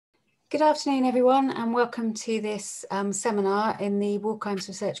Good afternoon, everyone, and welcome to this seminar in the War Crimes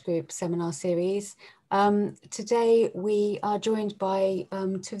Research Group seminar series. Today we are joined by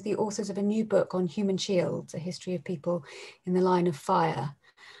two of the authors of a new book on human shields, a history of people in the line of fire.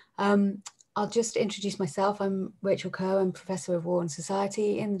 I'll just introduce myself. I'm Rachel Kerr. I'm Professor of War and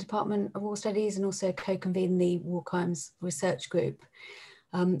Society in the Department of War Studies and also co-convene the War Crimes Research Group.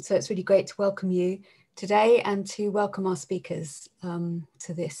 So it's really great to welcome you today and to welcome our speakers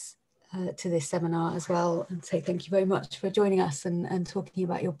to this seminar as well, and say thank you very much for joining us and talking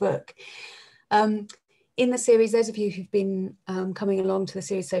about your book. In the series, those of you who've been coming along to the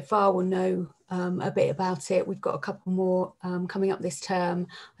series so far will know a bit about it. We've got a couple more coming up this term.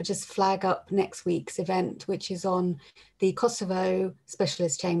 I'll just flag up next week's event, which is on the Kosovo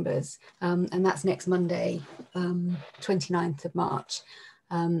Specialist Chambers, and that's next Monday, 29th of March,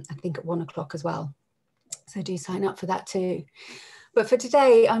 I think at 1 o'clock as well. So do sign up for that too. But for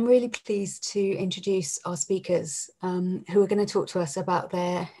today, I'm really pleased to introduce our speakers who are going to talk to us about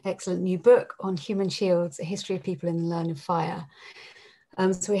their excellent new book on human shields, a history of people in the line of fire.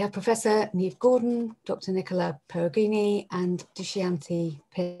 So we have Professor Neve Gordon, Dr. Nicola Perugini, and Dushianti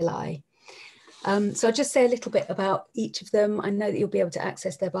Pillai. So I'll just say a little bit about each of them. I know that you'll be able to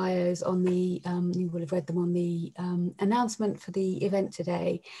access their bios on the, you will have read them on the announcement for the event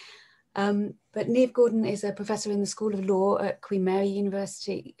today. But Neve Gordon is a professor in the School of Law at Queen Mary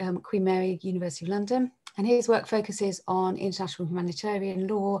University of London, and his work focuses on international humanitarian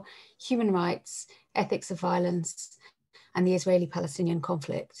law, human rights, ethics of violence, and the Israeli-Palestinian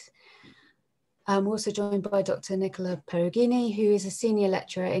conflict. We're also joined by Dr. Nicola Perugini, who is a senior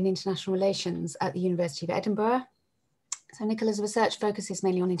lecturer in international relations at the University of Edinburgh. So Nicola's research focuses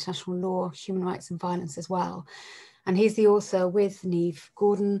mainly on international law, human rights, and violence as well. And he's the author with Neve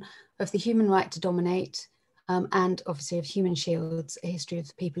Gordon of The Human Right to Dominate and obviously of Human Shields, a history of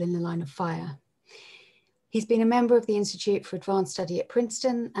the people in the line of fire. He's been a member of the Institute for Advanced Study at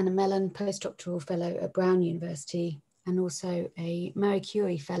Princeton and a Mellon postdoctoral fellow at Brown University and also a Marie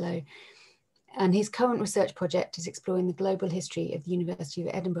Curie fellow. And his current research project is exploring the global history of the University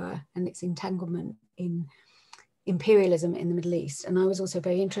of Edinburgh and its entanglement in imperialism in the Middle East. And I was also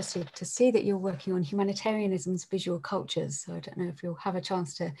very interested to see that you're working on humanitarianism's visual cultures. So I don't know if you'll have a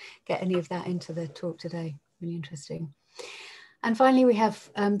chance to get any of that into the talk today. Really interesting. And finally, we have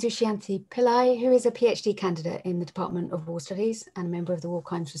Dushianti Pillai, who is a PhD candidate in the Department of War Studies and a member of the War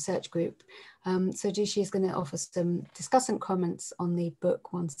Crimes Research Group. So Dushi is going to offer some discussant comments on the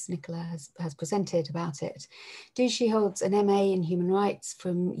book once Nicola has presented about it. Dushi holds an MA in Human Rights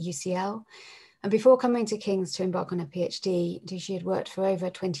from UCL. And before coming to King's to embark on a PhD, Dushi had worked for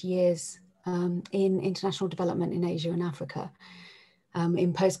over 20 years in international development in Asia and Africa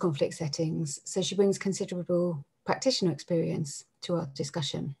in post-conflict settings. So she brings considerable practitioner experience to our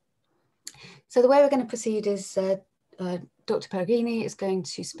discussion. So the way we're going to proceed is Dr. Perugini is going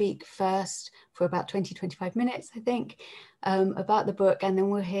to speak first for about 20-25 minutes, I think, about the book, and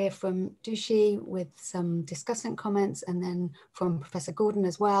then we'll hear from Dushi with some discussant comments, and then from Professor Gordon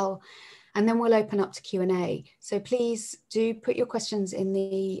as well. And then we'll open up to Q&A. So please do put your questions in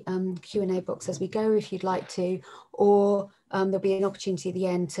the Q&A box as we go if you'd like to, or there'll be an opportunity at the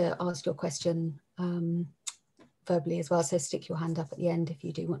end to ask your question verbally as well. So stick your hand up at the end if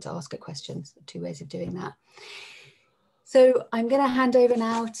you do want to ask a question. So 2 ways of doing that. So I'm going to hand over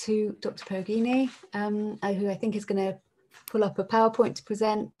now to Dr. Perugini, who I think is going to pull up a PowerPoint to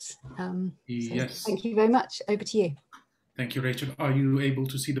present. Yes. Thank you very much. Over to you. Thank you, Rachel. Are you able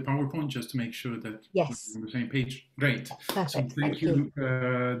to see the PowerPoint just to make sure that yes, we're on the same page? Great. Perfect. So thank you,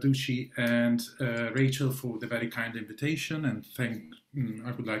 Dushi and Rachel, for the very kind invitation, and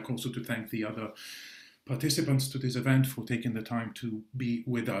I would like also to thank the other participants to this event for taking the time to be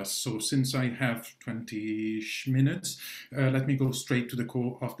with us. So since I have 20 minutes, let me go straight to the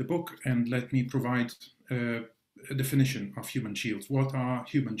core of the book and let me provide a definition of human shields. What are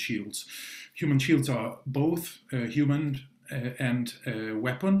human shields? Human shields are both human and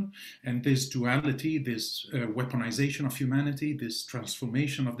weapon, and this duality, this weaponization of humanity, this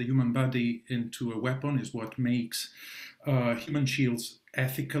transformation of the human body into a weapon is what makes human shields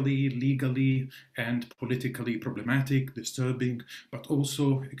ethically, legally, and politically problematic, disturbing, but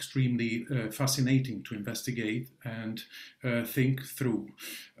also extremely fascinating to investigate and think through.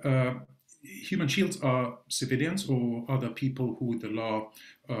 Human shields are civilians or other people who the law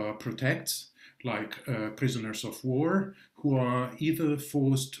protects, like prisoners of war, who are either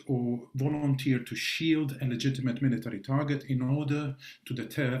forced or volunteer to shield a legitimate military target in order to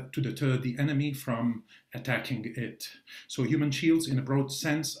deter the enemy from attacking it. So human shields, in a broad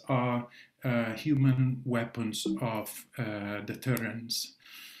sense, are human weapons of deterrence.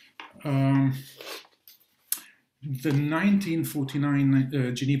 The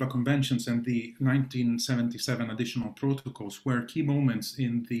 1949 Geneva Conventions and the 1977 additional protocols were key moments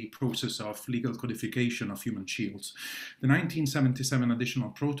in the process of legal codification of human shields. The 1977 additional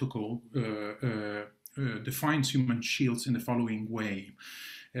protocol defines human shields in the following way.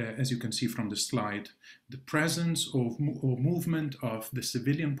 As you can see from the slide, the presence or movement of the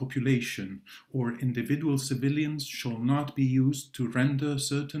civilian population or individual civilians shall not be used to render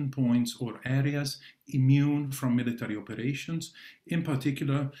certain points or areas immune from military operations, in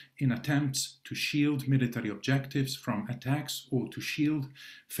particular in attempts to shield military objectives from attacks or to shield,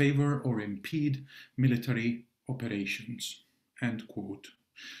 favor, or impede military operations. End quote.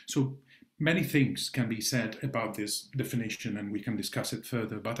 So many things can be said about this definition, and we can discuss it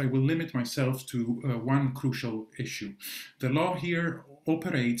further, but I will limit myself to one crucial issue. The law here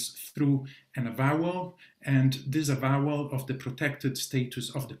operates through an avowal and disavowal of the protected status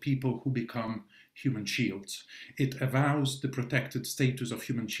of the people who become human shields. It avows the protected status of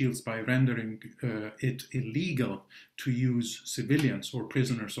human shields by rendering it illegal to use civilians or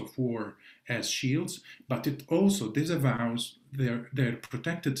prisoners of war as shields, but it also disavows their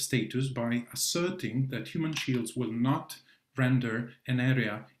protected status by asserting that human shields will not render an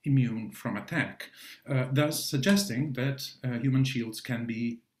area immune from attack, thus suggesting that human shields can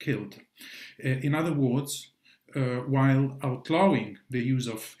be killed. In other words, while outlawing the use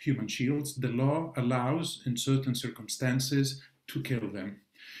of human shields, the law allows, in certain circumstances, to kill them.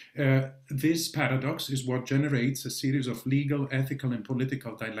 This paradox is what generates a series of legal, ethical, and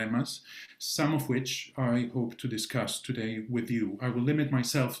political dilemmas, some of which I hope to discuss today with you. I will limit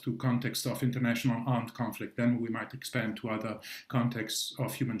myself to context of international armed conflict, then we might expand to other contexts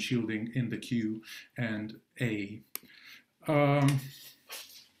of human shielding in the Q&A.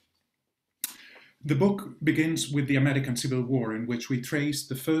 The book begins with the American Civil War, in which we trace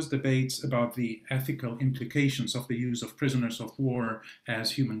the first debates about the ethical implications of the use of prisoners of war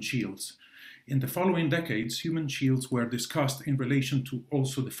as human shields. In the following decades, human shields were discussed in relation to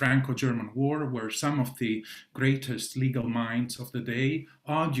also the Franco-German War, where some of the greatest legal minds of the day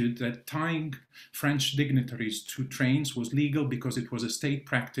argued that tying French dignitaries to trains was legal because it was a state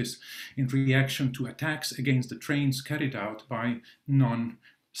practice in reaction to attacks against the trains carried out by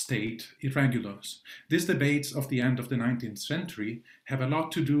non-state irregulars. These debates of the end of the 19th century have a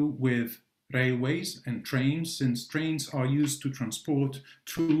lot to do with railways and trains, since trains are used to transport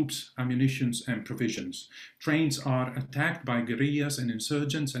troops, ammunition, and provisions. Trains are attacked by guerrillas and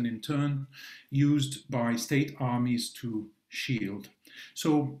insurgents and in turn used by state armies to shield.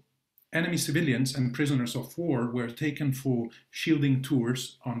 So enemy civilians and prisoners of war were taken for shielding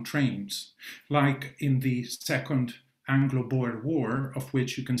tours on trains, like in the Second Anglo-Boer War, of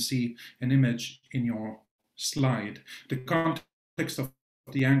which you can see an image in your slide. The context of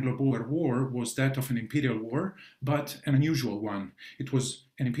the Anglo-Boer War was that of an imperial war, but an unusual one. It was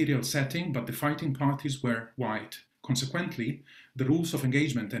an imperial setting, but the fighting parties were white. Consequently, the rules of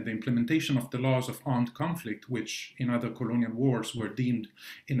engagement and the implementation of the laws of armed conflict, which in other colonial wars were deemed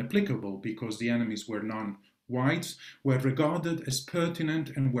inapplicable because the enemies were non-whites, were regarded as pertinent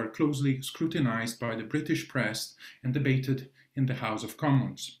and were closely scrutinized by the British press and debated in the House of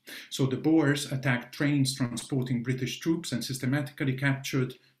Commons. So the Boers attacked trains transporting British troops and systematically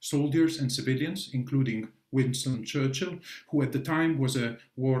captured soldiers and civilians, including Winston Churchill, who at the time was a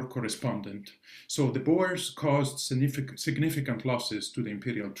war correspondent. So the Boers caused significant losses to the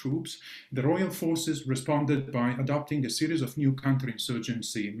imperial troops. The royal forces responded by adopting a series of new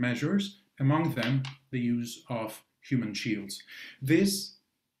counterinsurgency measures, among them the use of human shields. This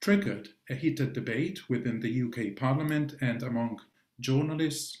triggered a heated debate within the UK Parliament and among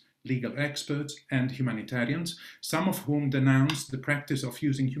journalists, legal experts, and humanitarians, some of whom denounced the practice of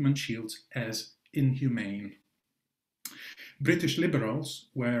using human shields as inhumane. British liberals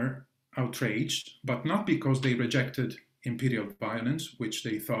were outraged, but not because they rejected imperial violence, which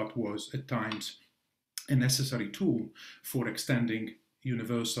they thought was at times a necessary tool for extending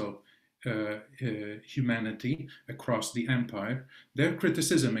universal humanity across the empire. Their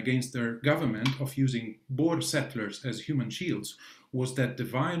criticism against their government of using Boer settlers as human shields was that the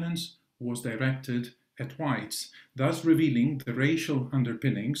violence was directed at whites, thus revealing the racial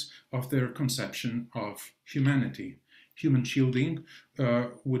underpinnings of their conception of humanity. Human shielding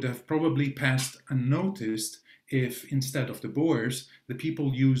would have probably passed unnoticed if, instead of the Boers, the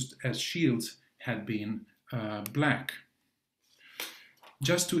people used as shields had been black.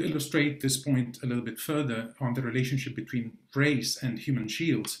 Just to illustrate this point a little bit further on the relationship between race and human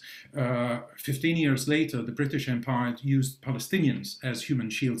shields, 15 years later, the British Empire used Palestinians as human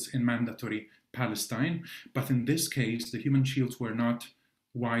shields in mandatory Palestine, but in this case, the human shields were not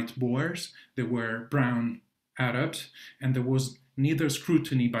white Boers, there were brown Arabs, and there was neither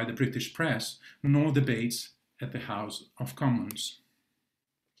scrutiny by the British press nor debates at the House of Commons.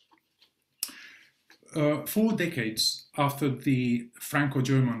 4 decades after the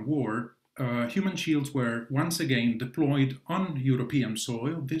Franco-German War, human shields were once again deployed on European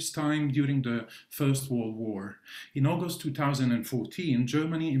soil, this time during the First World War. In August 2014,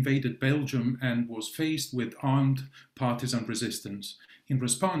 Germany invaded Belgium and was faced with armed partisan resistance. In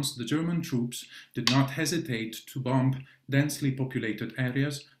response, the German troops did not hesitate to bomb densely populated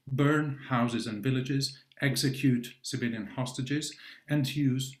areas, burn houses and villages, execute civilian hostages, and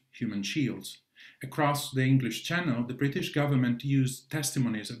use human shields. Across the English Channel, the British government used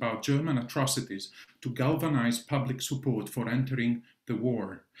testimonies about German atrocities to galvanize public support for entering the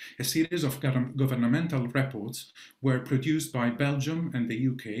war. A series of governmental reports were produced by Belgium and the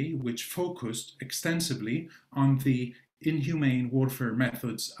UK, which focused extensively on the inhumane warfare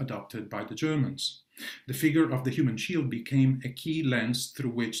methods adopted by the Germans. The figure of the human shield became a key lens through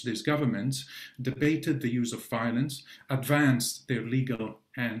which these governments debated the use of violence, advanced their legal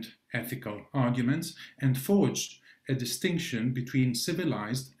and ethical arguments, and forged a distinction between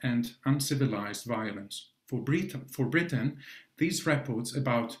civilized and uncivilized violence. For Britain, these reports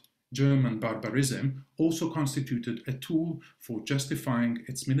about German barbarism also constituted a tool for justifying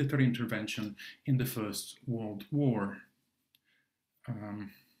its military intervention in the First World War.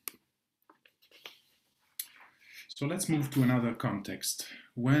 So let's move to another context.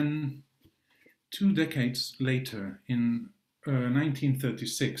 When 2 decades later, in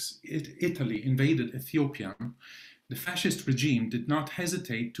 1936, Italy invaded Ethiopia, the fascist regime did not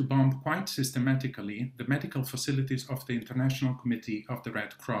hesitate to bomb quite systematically the medical facilities of the International Committee of the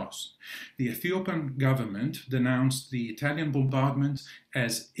Red Cross. The Ethiopian government denounced the Italian bombardment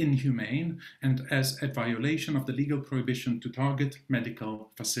as inhumane and as a violation of the legal prohibition to target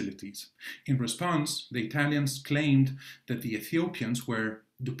medical facilities. In response, the Italians claimed that the Ethiopians were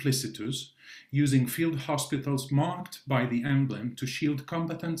duplicitous, using field hospitals marked by the emblem to shield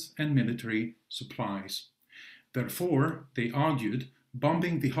combatants and military supplies. Therefore, they argued,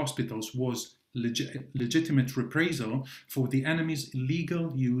 bombing the hospitals was legitimate reprisal for the enemy's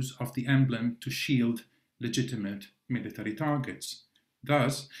illegal use of the emblem to shield legitimate military targets.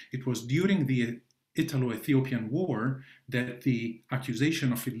 Thus, it was during the Italo-Ethiopian War that the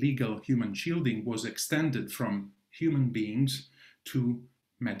accusation of illegal human shielding was extended from human beings to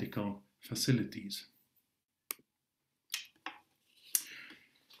medical facilities.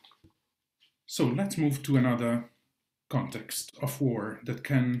 So let's move to another context of war that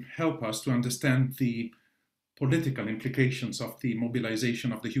can help us to understand the political implications of the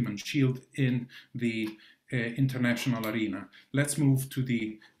mobilization of the human shield in the international arena. Let's move to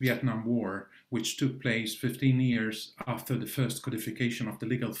the Vietnam War, which took place 15 years after the first codification of the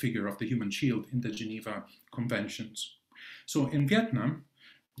legal figure of the human shield in the Geneva Conventions. So in Vietnam,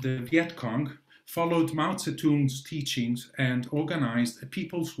 the Viet Cong followed Mao Zedong's teachings and organized a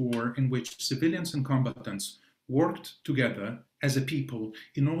people's war in which civilians and combatants worked together as a people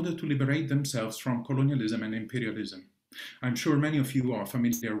in order to liberate themselves from colonialism and imperialism. I'm sure many of you are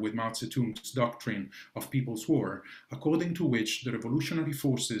familiar with Mao Zedong's doctrine of people's war, according to which the revolutionary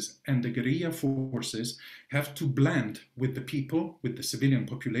forces and the guerrilla forces have to blend with the people, with the civilian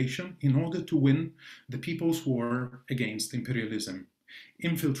population, in order to win the people's war against imperialism.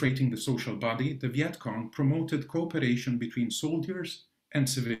 Infiltrating the social body, the Viet Cong promoted cooperation between soldiers and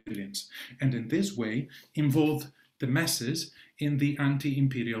civilians, and in this way involved the masses in the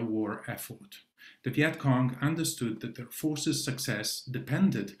anti-imperial war effort. The Viet Cong understood that their forces' success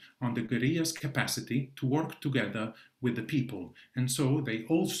depended on the guerrillas' capacity to work together with the people, and so they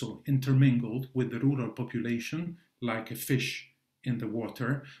also intermingled with the rural population like a fish in the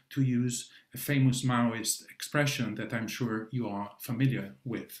water, to use a famous Maoist expression that I'm sure you are familiar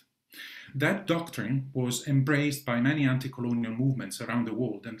with. That doctrine was embraced by many anti-colonial movements around the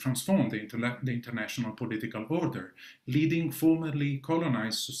world and transformed the international political order, leading formerly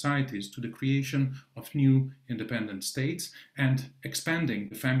colonized societies to the creation of new independent states and expanding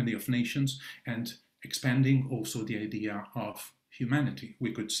the family of nations and expanding also the idea of humanity,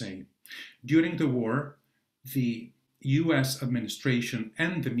 we could say. During the war, the US administration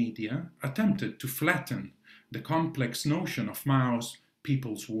and the media attempted to flatten the complex notion of Mao's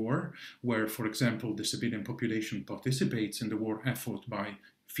people's war, where, for example, the civilian population participates in the war effort by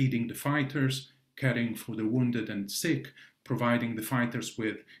feeding the fighters, caring for the wounded and sick, providing the fighters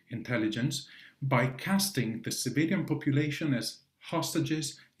with intelligence, by casting the civilian population as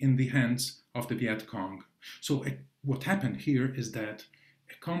hostages in the hands of the Viet Cong. So what happened here is that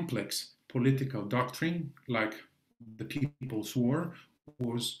a complex political doctrine, like the People's War,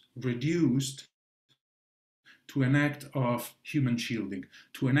 was reduced to an act of human shielding,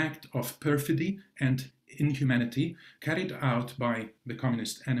 to an act of perfidy and inhumanity carried out by the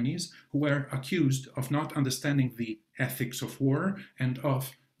communist enemies, who were accused of not understanding the ethics of war and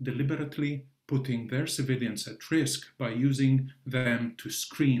of deliberately putting their civilians at risk by using them to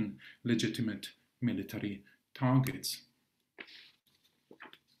screen legitimate military targets.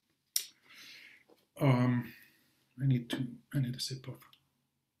 I need a sip of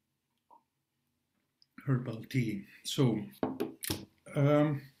herbal tea. So,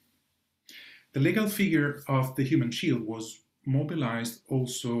 the legal figure of the human shield was mobilized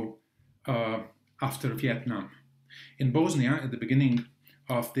also after Vietnam. In Bosnia, at the beginning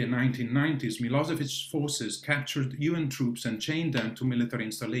of the 1990s, Milosevic's forces captured UN troops and chained them to military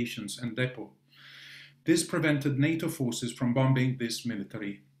installations and depots. This prevented NATO forces from bombing these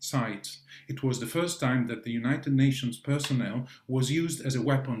military sites. It was the first time that the United Nations personnel was used as a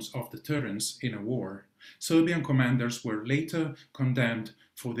weapon of deterrence in a war. Serbian commanders were later condemned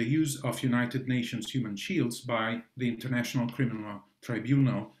for the use of United Nations human shields by the International Criminal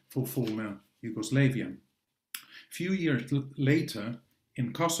Tribunal for former Yugoslavia. A few years later,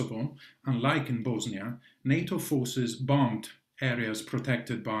 in Kosovo, unlike in Bosnia, NATO forces bombed areas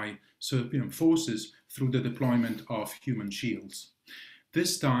protected by Serbian forces through the deployment of human shields.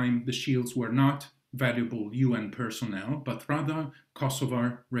 This time, the shields were not valuable UN personnel, but rather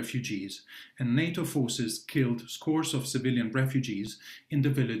Kosovar refugees, and NATO forces killed scores of civilian refugees in the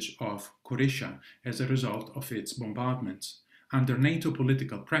village of Korisha as a result of its bombardments. Under NATO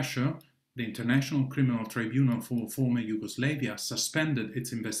political pressure, the International Criminal Tribunal for former Yugoslavia suspended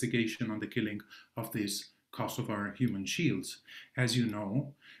its investigation on the killing of these Kosovar human shields. As you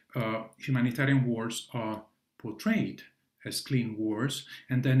know, humanitarian wars are portrayed as clean wars,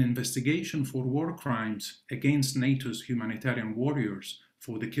 and an investigation for war crimes against NATO's humanitarian warriors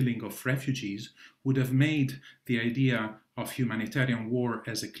for the killing of refugees would have made the idea of humanitarian war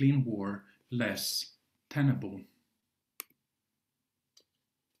as a clean war less tenable.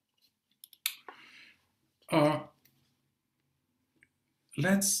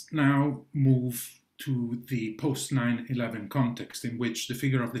 Let's now move to the post-9/11 context, in which the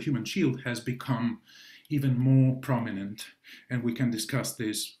figure of the human shield has become even more prominent, and we can discuss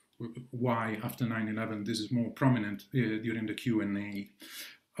this, why after 9/11 this is more prominent during the Q&A.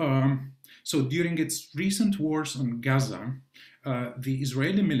 So during its recent wars on Gaza, the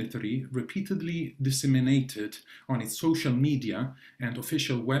Israeli military repeatedly disseminated on its social media and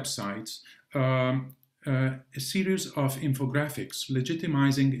official websites a series of infographics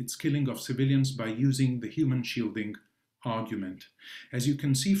legitimizing its killing of civilians by using the human shielding argument. As you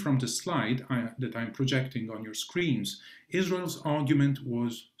can see from the slide that I'm projecting on your screens, Israel's argument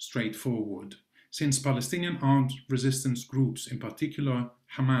was straightforward. Since Palestinian armed resistance groups, in particular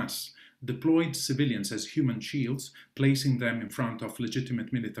Hamas, deployed civilians as human shields, placing them in front of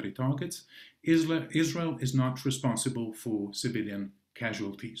legitimate military targets, Israel is not responsible for civilian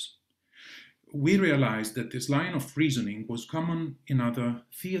casualties. We realized that this line of reasoning was common in other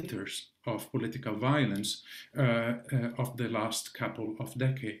theaters of political violence of the last couple of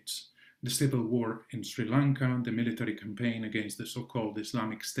decades. The civil war in Sri Lanka, the military campaign against the so-called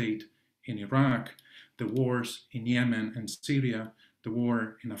Islamic State in Iraq, the wars in Yemen and Syria, the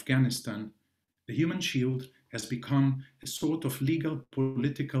war in Afghanistan. The human shield has become a sort of legal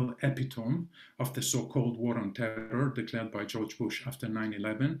political epitome of the so-called war on terror declared by George Bush after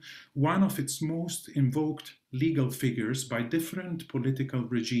 9/11, one of its most invoked legal figures by different political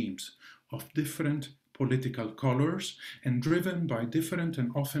regimes of different political colors and driven by different and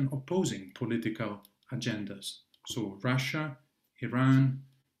often opposing political agendas. So Russia, Iran,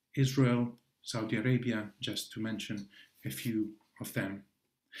 Israel, Saudi Arabia, just to mention a few of them.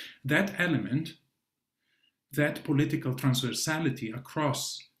 That element, that political transversality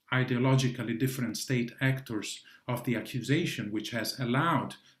across ideologically different state actors of the accusation, which has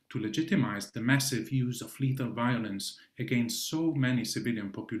allowed to legitimize the massive use of lethal violence against so many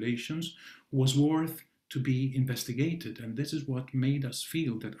civilian populations, was worth to be investigated. And this is what made us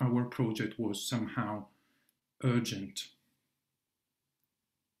feel that our project was somehow urgent.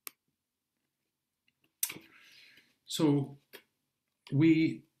 So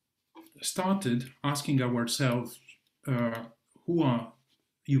we started asking ourselves, who are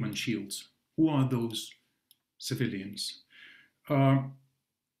human shields? Who are those civilians?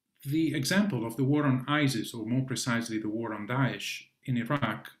 The example of the war on ISIS, or more precisely the war on Daesh in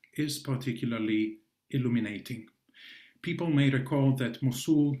Iraq, is particularly illuminating. People may recall that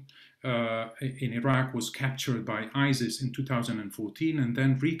Mosul in Iraq was captured by ISIS in 2014 and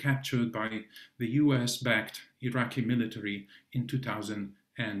then recaptured by the US-backed Iraqi military in 2016.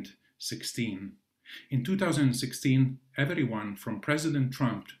 2016. In 2016, everyone from President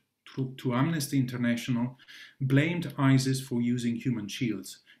Trump to Amnesty International blamed ISIS for using human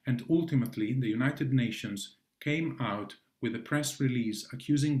shields, and ultimately the United Nations came out with a press release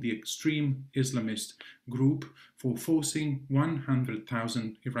accusing the extreme Islamist group for forcing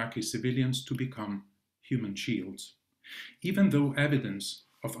 100,000 Iraqi civilians to become human shields. Even though evidence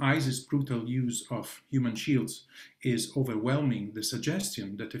of ISIS' brutal use of human shields is overwhelming, the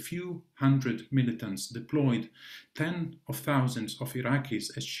suggestion that a few hundred militants deployed tens of thousands of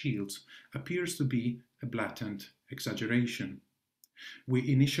Iraqis as shields appears to be a blatant exaggeration.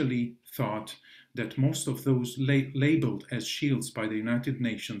 We initially thought that most of those labeled as shields by the United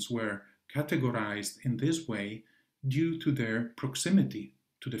Nations were categorized in this way due to their proximity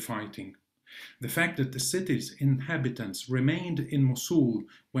to the fighting. The fact that the city's inhabitants remained in Mosul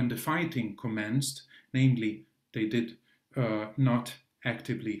when the fighting commenced, namely they did not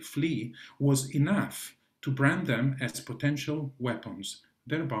actively flee, was enough to brand them as potential weapons,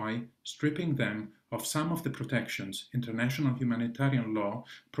 thereby stripping them of some of the protections international humanitarian law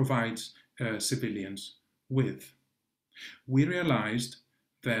provides civilians with. We realized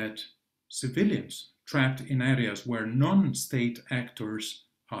that civilians trapped in areas where non-state actors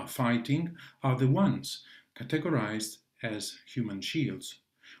are fighting are the ones categorized as human shields.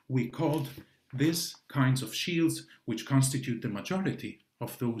 We called these kinds of shields, which constitute the majority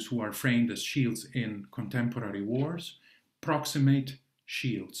of those who are framed as shields in contemporary wars, proximate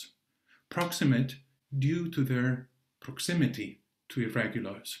shields. Proximate due to their proximity to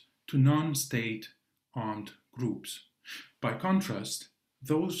irregulars, to non-state armed groups. By contrast,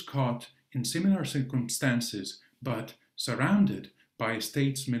 those caught in similar circumstances but surrounded by a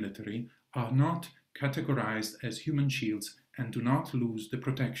state's military are not categorized as human shields and do not lose the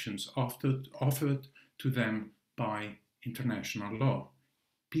protections offered to them by international law.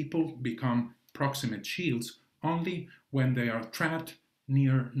 People become proximate shields only when they are trapped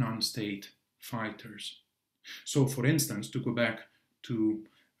near non-state fighters. So, for instance, to go back to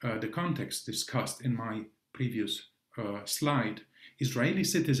the context discussed in my previous slide, Israeli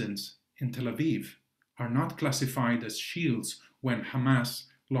citizens in Tel Aviv are not classified as shields when Hamas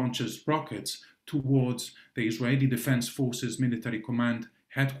launches rockets towards the Israeli Defense Forces military command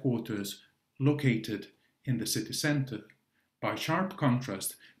headquarters located in the city center. By sharp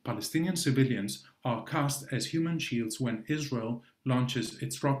contrast, Palestinian civilians are cast as human shields when Israel launches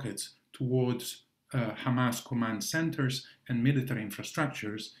its rockets towards Hamas command centers and military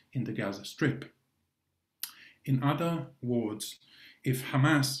infrastructures in the Gaza Strip. In other words, if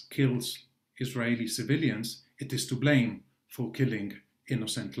Hamas kills Israeli civilians, it is to blame for killing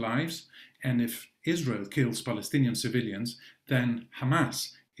innocent lives, and if Israel kills Palestinian civilians, then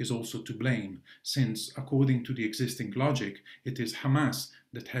Hamas is also to blame, since according to the existing logic, it is Hamas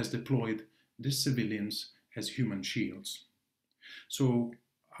that has deployed these civilians as human shields. So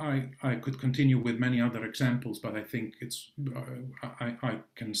I could continue with many other examples, but I think I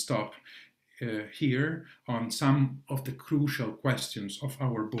can stop here on some of the crucial questions of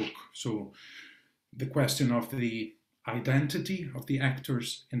our book. So the question of the identity of the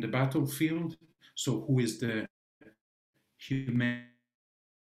actors in the battlefield. So who is the humane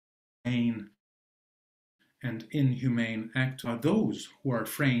and inhumane actor? Are those who are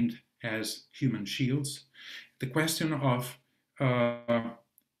framed as human shields? The question of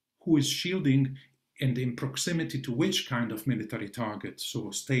who is shielding and in proximity to which kind of military targets, so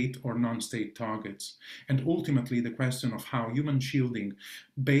state or non-state targets. And ultimately the question of how human shielding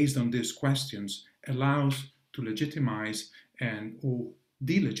based on these questions allows to legitimize and or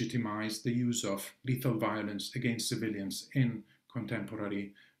delegitimize the use of lethal violence against civilians in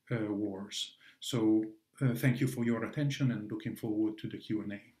contemporary wars. So thank you for your attention and looking forward to the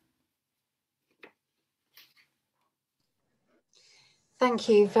Q&A. Thank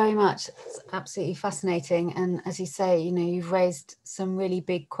you very much. It's absolutely fascinating. And as you say, you've raised some really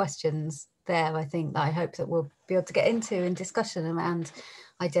big questions there, I think, that I hope that we'll be able to get into in discussion around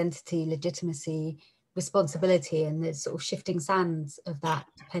identity, legitimacy, responsibility, and the sort of shifting sands of that,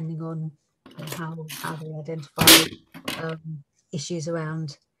 depending on how they identify issues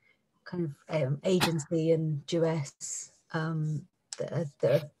around kind of agency and duress that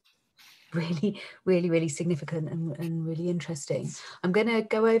are really significant and really interesting. I'm going to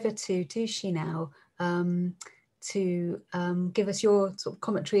go over to Dushi now to give us your sort of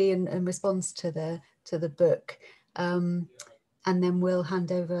commentary and response to the book, and then we'll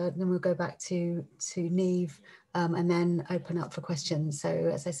hand over. Then we'll go back to Neve, and then open up for questions. So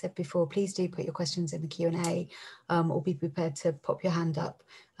as I said before, please do put your questions in the Q&A, or be prepared to pop your hand up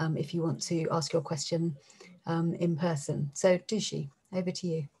if you want to ask your question in person. So Dushi, over to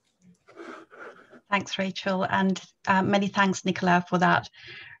you. Thanks, Rachel, and many thanks, Nicola, for that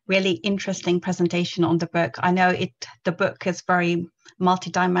really interesting presentation on the book. I know the book is very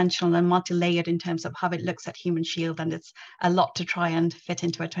multidimensional and multi-layered in terms of how it looks at Human Shield, and it's a lot to try and fit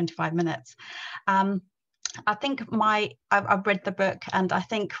into a 25 minutes. I think I've read the book, and I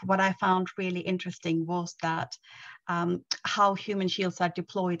think what I found really interesting was that how human shields are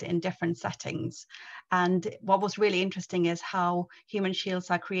deployed in different settings. And what was really interesting is how human shields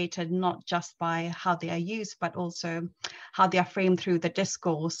are created not just by how they are used, but also how they are framed through the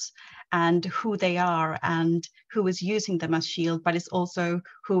discourse and who they are and who is using them as shield, but it's also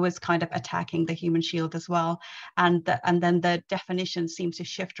who is kind of attacking the human shield as well. And then the definition seems to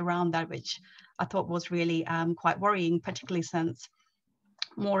shift around that, which I thought was really quite worrying, particularly since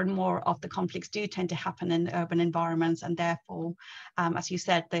more and more of the conflicts do tend to happen in urban environments, and therefore, as you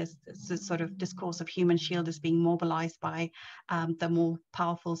said, there's this sort of discourse of human shield is being mobilized by the more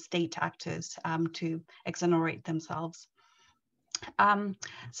powerful state actors to exonerate themselves.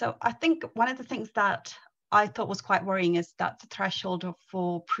 So I think one of the things that I thought was quite worrying is that the threshold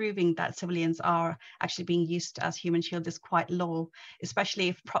for proving that civilians are actually being used as human shield is quite low, especially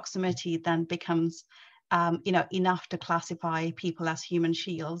if proximity then becomes enough to classify people as human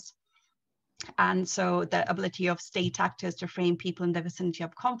shields. And so the ability of state actors to frame people in the vicinity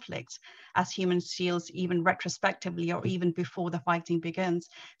of conflicts as human shields, even retrospectively or even before the fighting begins,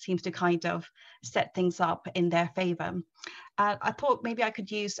 seems to kind of set things up in their favor. I thought maybe I could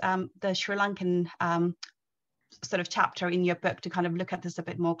use the Sri Lankan sort of chapter in your book to kind of look at this a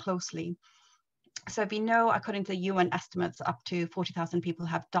bit more closely. So we know, according to the UN estimates, up to 40,000 people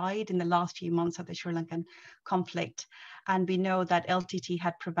have died in the last few months of the Sri Lankan conflict. And we know that LTT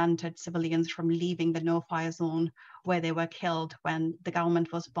had prevented civilians from leaving the no-fire zone where they were killed when the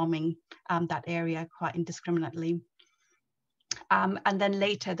government was bombing that area quite indiscriminately. And then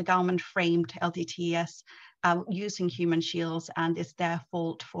later, the government framed LTT as using human shields, and it's their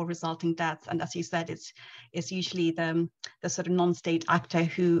fault for resulting deaths. And as you said, it's usually the sort of non-state actor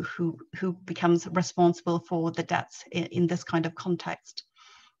who becomes responsible for the deaths in this kind of context.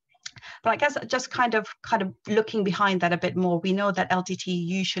 But I guess just kind of looking behind that a bit more, we know that LTT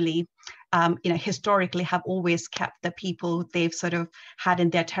usually, historically have always kept the people they've sort of had in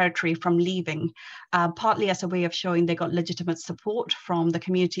their territory from leaving, partly as a way of showing they got legitimate support from the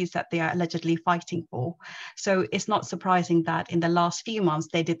communities that they are allegedly fighting for. So it's not surprising that in the last few months,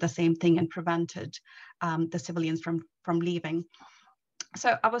 they did the same thing and prevented the civilians from leaving.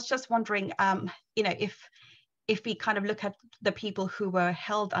 So I was just wondering, if we kind of look at the people who were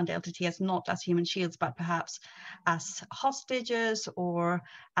held under LTT as not as human shields, but perhaps as hostages or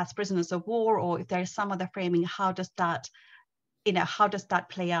as prisoners of war, or if there is some other framing, how does that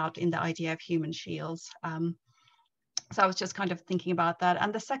play out in the idea of human shields? So I was just kind of thinking about that.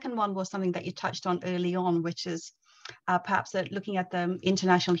 And the second one was something that you touched on early on, which is perhaps looking at the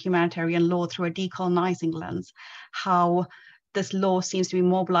international humanitarian law through a decolonizing lens, how this law seems to be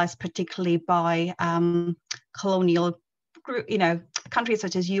mobilized particularly by colonial countries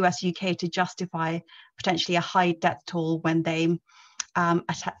such as US, UK to justify potentially a high death toll when they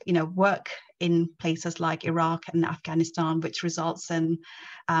work in places like Iraq and Afghanistan, which results in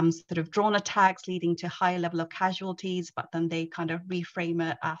sort of drone attacks leading to high level of casualties, but then they kind of reframe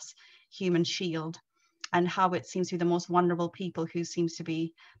it as human shield, and how it seems to be the most vulnerable people who seems to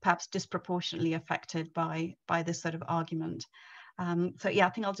be perhaps disproportionately affected by this sort of argument. So yeah,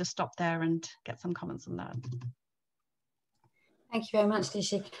 I think I'll just stop there and get some comments on that. Thank you very much,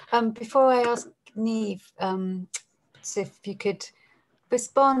 Dushi. Before I ask Neve, so if you could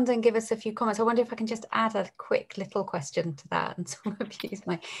respond and give us a few comments, I wonder if I can just add a quick little question to that and sort of use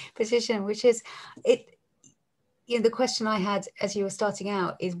my position, which is, the question I had as you were starting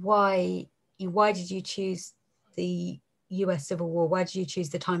out is why did you choose the US Civil War? Why did you choose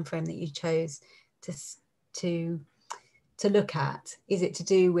the time frame that you chose to look at? Is it to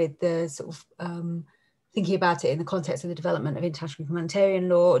do with the sort of thinking about it in the context of the development of international humanitarian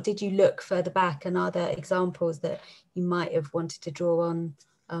law? Or did you look further back, and are there examples that you might have wanted to draw on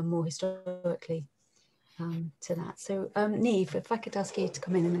more historically to that? So Neve, if I could ask you to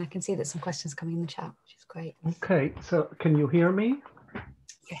come in, and then I can see that some questions coming in the chat, which is great. Okay, so can you hear me?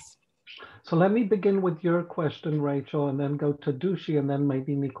 Yes. So let me begin with your question, Rachel, and then go to Dushi, and then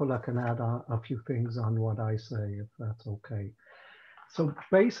maybe Nicola can add a few things on what I say, if that's okay. So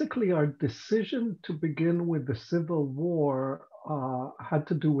basically, our decision to begin with the Civil War had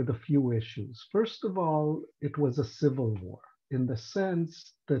to do with a few issues. First of all, it was a civil war in the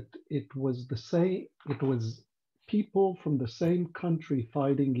sense that it was people from the same country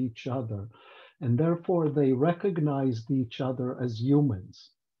fighting each other. and therefore they recognized each other as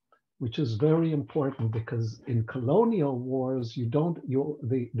humans, which is very important because in colonial wars,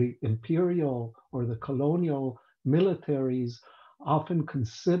 the imperial or the colonial militaries often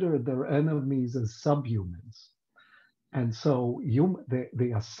consider their enemies as subhumans. And so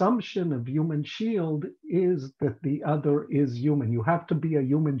the assumption of human shield is that the other is human. You have to be a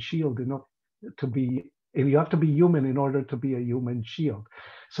human shield you have to be human in order to be a human shield.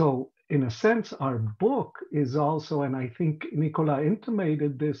 So in a sense, our book is also, and I think Nicola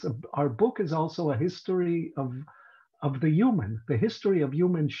intimated this, our book is also a history of the human. The history of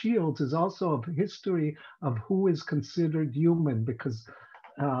human shields is also a history of who is considered human, because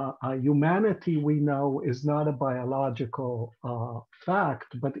humanity, we know, is not a biological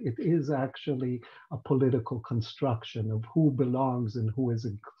fact, but it is actually a political construction of who belongs and who is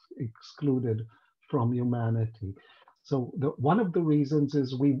excluded from humanity. So one of the reasons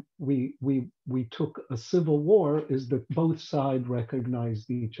is we took a civil war is that both sides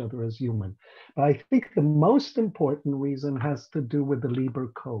recognized each other as human. But I think the most important reason has to do with the Liber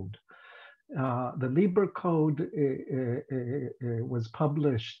Code. The Liber Code was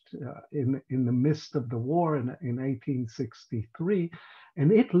published in the midst of the war in 1863,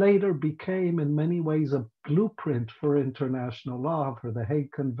 and it later became in many ways a blueprint for international law, for the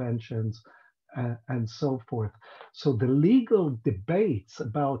Hague Conventions, and so forth. So the legal debates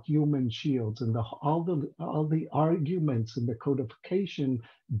about human shields and all the arguments in the codification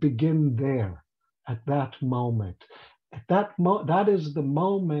begin there at that moment. That is the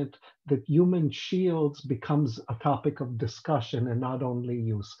moment that human shields becomes a topic of discussion and not only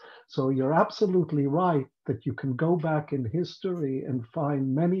use. So you're absolutely right that you can go back in history and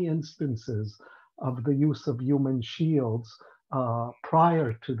find many instances of the use of human shields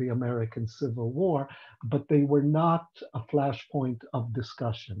prior to the American Civil War, but they were not a flashpoint of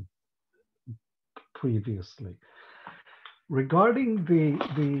discussion previously. Regarding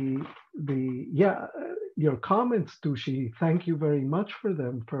your comments, Dushi, thank you very much for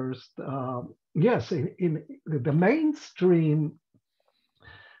them first. Yes, in the mainstream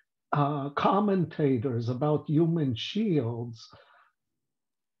commentators about human shields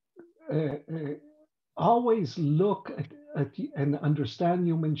always look at and understand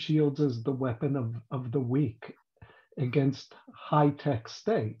human shields as the weapon of the weak against high-tech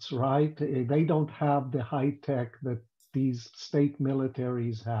states, right? They don't have the high-tech that these state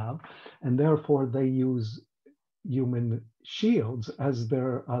militaries have, and therefore they use human shields as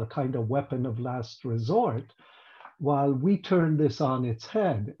their kind of weapon of last resort, while we turn this on its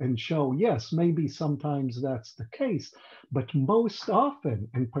head and show, yes, maybe sometimes that's the case, but most often,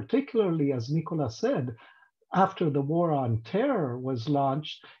 and particularly as Nicola said, after the war on terror was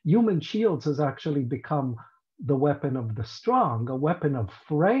launched, human shields has actually become the weapon of the strong, a weapon of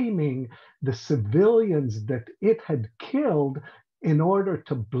framing the civilians that it had killed in order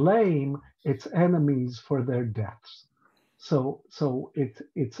to blame its enemies for their deaths. So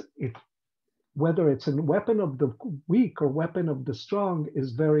it's whether it's a weapon of the weak or weapon of the strong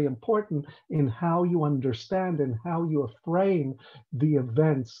is very important in how you understand and how you frame the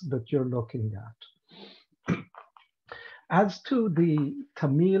events that you're looking at. As to the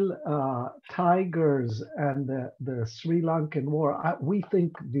Tamil tigers and the Sri Lankan war, we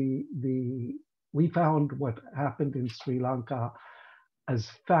think we found what happened in Sri Lanka as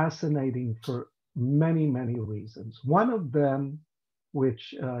fascinating for many, many reasons. One of them,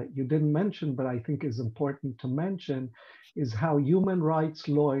 which you didn't mention, but I think is important to mention, is how human rights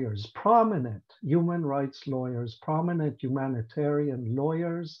lawyers, prominent humanitarian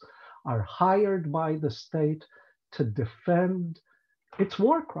lawyers are hired by the state to defend its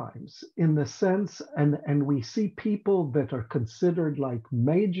war crimes in the sense, and we see people that are considered like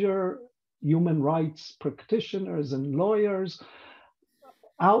major human rights practitioners and lawyers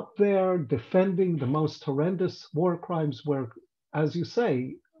out there defending the most horrendous war crimes where, as you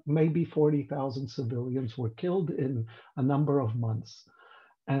say, maybe 40,000 civilians were killed in a number of months.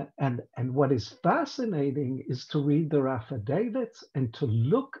 And what is fascinating is to read their affidavits and to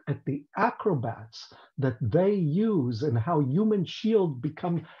look at the acrobats that they use and how human shield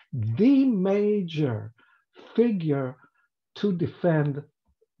become the major figure to defend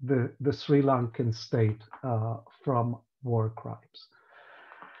the Sri Lankan state from war crimes.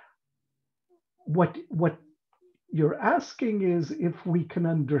 What you're asking is if we can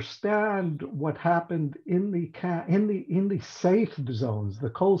understand what happened in the safe zones,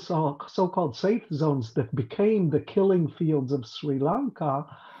 the so-called safe zones that became the killing fields of Sri Lanka,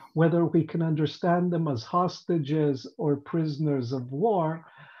 whether we can understand them as hostages or prisoners of war.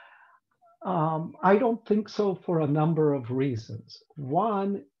 I don't think so for a number of reasons.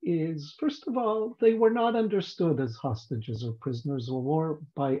 One is, first of all, they were not understood as hostages or prisoners of war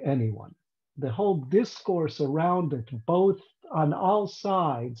by anyone. The whole discourse around it, both on all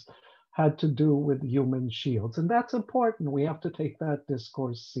sides, had to do with human shields. And that's important. We have to take that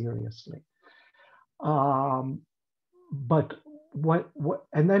discourse seriously. But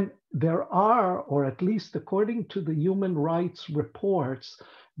and then there are, or at least according to the human rights reports,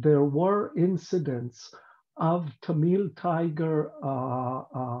 there were incidents of Tamil Tiger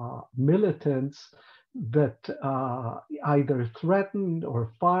militants that either threatened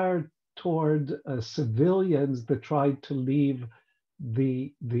or fired toward civilians that tried to leave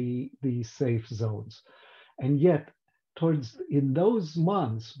the safe zones. And yet, in those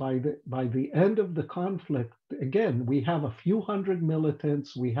months, by the end of the conflict, again, we have a few hundred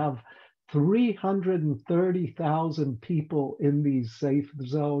militants, we have 330,000 people in these safe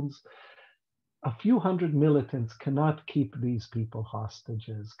zones. A few hundred militants cannot keep these people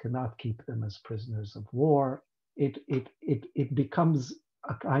hostages, cannot keep them as prisoners of war. It becomes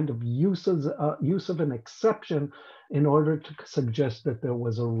a kind of use of an exception in order to suggest that there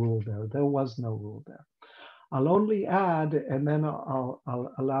was a rule there. There was no rule there. I'll only add, and then I'll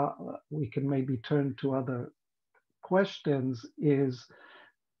allow, we can maybe turn to other questions, is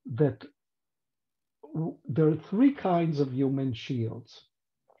that there are three kinds of human shields.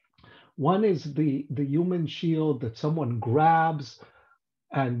 One is the human shield that someone grabs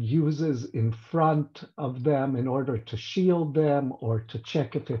and uses in front of them in order to shield them or to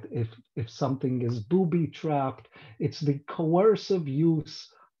check if something is booby trapped. It's the coercive use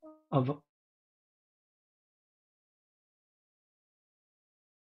of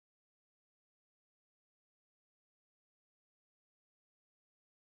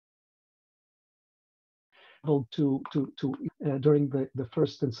during the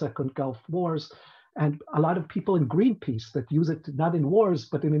First and Second Gulf Wars, and a lot of people in Greenpeace that use it not in wars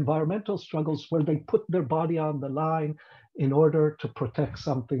but in environmental struggles where they put their body on the line in order to protect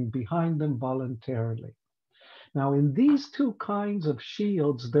something behind them voluntarily. Now, in these two kinds of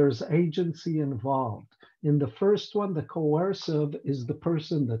shields, there's agency involved. In the first one, the coercive is the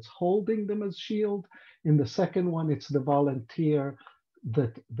person that's holding them as shield. In the second one, it's the volunteer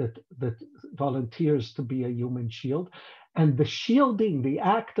that volunteers to be a human shield. And the shielding, the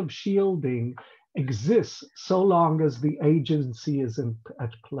act of shielding, exists so long as the agency is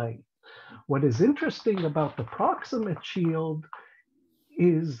at play. What is interesting about the proximate shield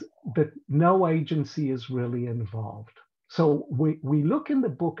is that no agency is really involved. So we look in the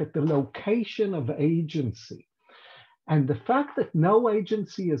book at the location of agency. And the fact that no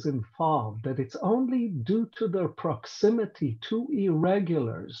agency is involved, that it's only due to their proximity to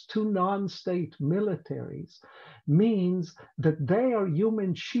irregulars, to non-state militaries, means that they are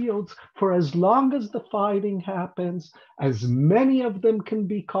human shields for as long as the fighting happens. As many of them can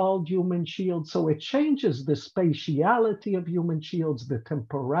be called human shields. So it changes the spatiality of human shields, the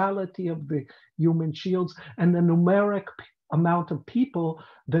temporality of the human shields, and the numeric amount of people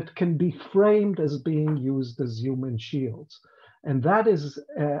that can be framed as being used as human shields. And that is,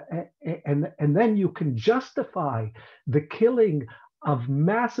 and then you can justify the killing of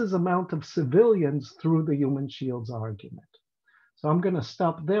masses amount of civilians through the human shields argument. So I'm going to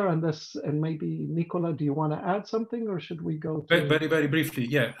stop there on this, and maybe Nicola, do you want to add something, or should we go to... Very, very briefly,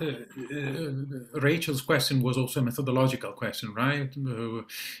 yeah. Rachel's question was also a methodological question, right?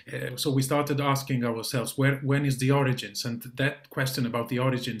 So we started asking ourselves, when is the origins? And that question about the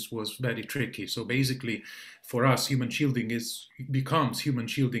origins was very tricky. So basically, for us, human shielding becomes human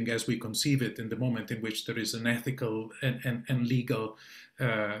shielding as we conceive it in the moment in which there is an ethical and legal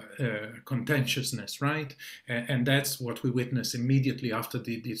contentiousness, right? And that's what we witness immediately after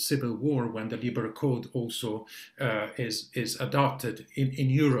the Civil War, when the Liberal Code also is adopted in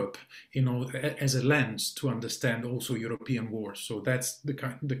Europe, you know, as a lens to understand also European wars. So that's the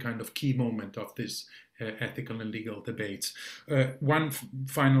kind of key moment of this ethical and legal debates. One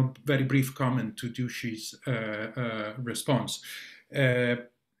final, very brief comment to Dushi's response.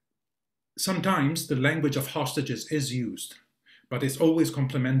 Sometimes the language of hostages is used, but it's always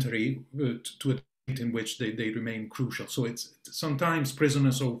complementary to a debate in which they remain crucial. So it's sometimes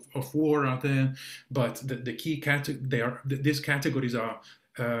prisoners of war are there, but the key these categories are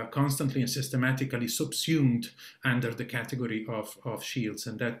constantly and systematically subsumed under the category of shields,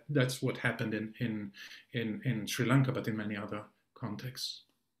 and that's what happened in Sri Lanka, but in many other contexts.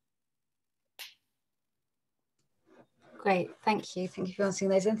 Great, thank you for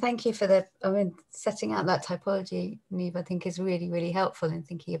answering those, and thank you for setting out that typology, Neve. I think is really, really helpful in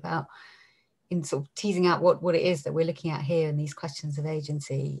thinking about, in sort of teasing out what it is that we're looking at here in these questions of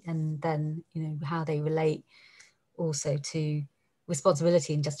agency, and then, you know, how they relate also to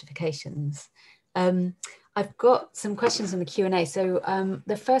responsibility and justifications. I've got some questions in the Q&A. So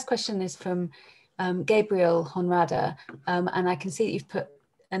the first question is from Gabriel Honrada, and I can see that you've put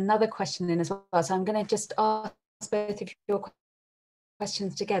another question in as well. So I'm going to just ask both of your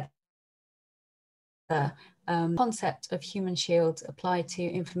questions together. Concept of human shields apply to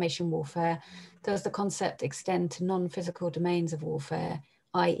information warfare? Does the concept extend to non-physical domains of warfare,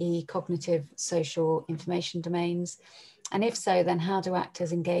 i.e. cognitive, social, information domains? And if so, then how do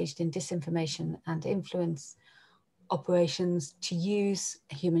actors engaged in disinformation and influence operations to use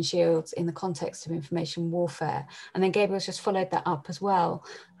human shields in the context of information warfare? And then Gabriel's just followed that up as well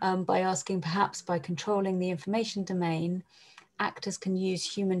by asking, perhaps by controlling the information domain, actors can use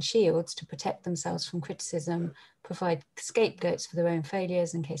human shields to protect themselves from criticism, provide scapegoats for their own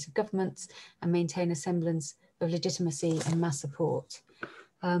failures in case of governments, and maintain a semblance of legitimacy and mass support.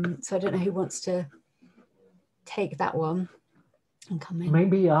 So I don't know who wants to take that one and come in.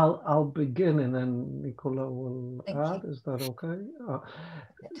 Maybe I'll begin and then Nicola will add. Is that okay?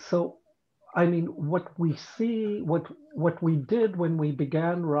 So, I mean, what we see, what we did when we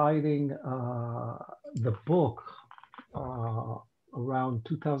began writing the book around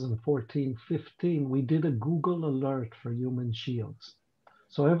 2014-15, we did a Google alert for human shields.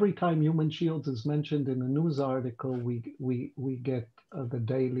 So every time human shields is mentioned in a news article, we get the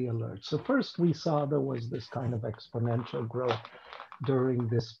daily alert. So first we saw there was this kind of exponential growth during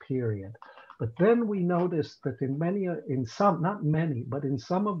this period. But then we noticed that in some, not many, but in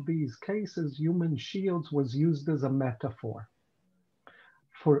some of these cases, human shields was used as a metaphor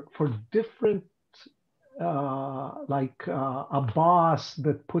for different, like a boss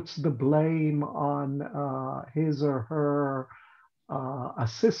that puts the blame on his or her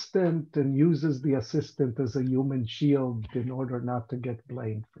assistant and uses the assistant as a human shield in order not to get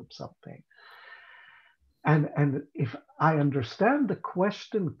blamed for something. And if I understand the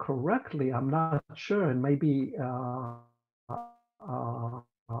question correctly, I'm not sure, and maybe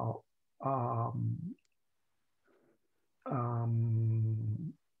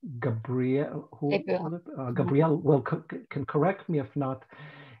Gabriel, Gabriel can correct me if not.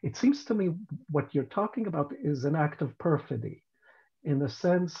 It seems to me what you're talking about is an act of perfidy, in the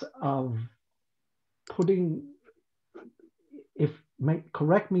sense of putting,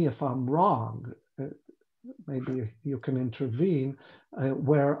 correct me if I'm wrong, maybe you can intervene,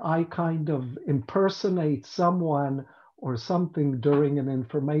 where I kind of impersonate someone or something during an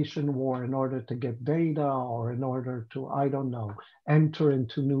information war in order to get data, or in order to, I don't know, enter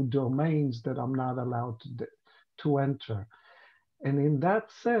into new domains that I'm not allowed to enter. And in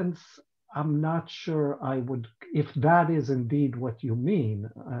that sense, I'm not sure I would, if that is indeed what you mean,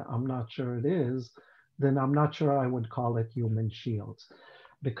 I'm not sure it is, then I'm not sure I would call it human shields.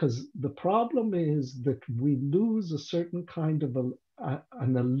 Because the problem is that we lose a certain kind of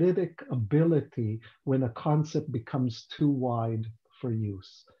analytic ability when a concept becomes too wide for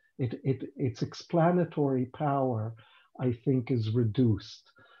use. Its explanatory power, I think, is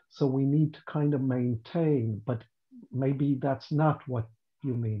reduced. So we need to kind of maintain, but maybe that's not what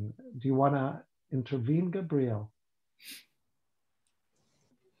you mean. Do you want to intervene, Gabriel?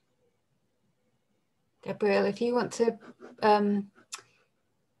 Gabriel, if you want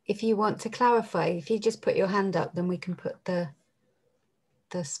to clarify, if you just put your hand up, then we can put the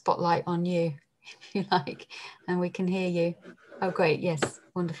spotlight on you, if you like, and we can hear you. Oh, great. Yes.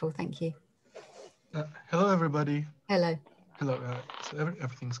 Wonderful. Thank you. Hello, everybody. Hello. Hello. So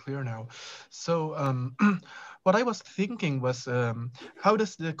everything's clear now. So what I was thinking was, how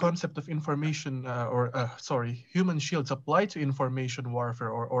does the concept of information human shields apply to information warfare,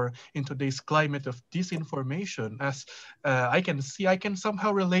 or in today's climate of disinformation? As I can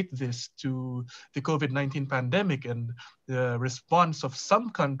somehow relate this to the COVID-19 pandemic and the response of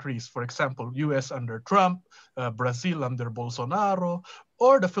some countries, for example, US under Trump, Brazil under Bolsonaro,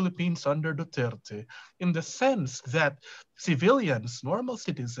 or the Philippines under Duterte, in the sense that civilians, normal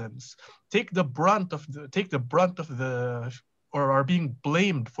citizens, take the brunt of the or are being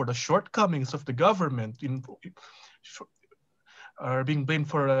blamed for the shortcomings of the government, are being blamed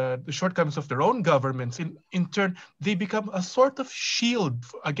for the shortcomings of their own governments. In turn, they become a sort of shield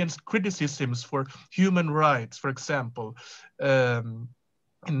against criticisms for human rights. For example,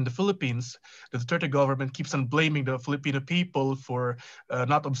 in the Philippines, the Duterte government keeps on blaming the Filipino people for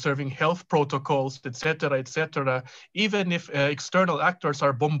not observing health protocols, etc., even if external actors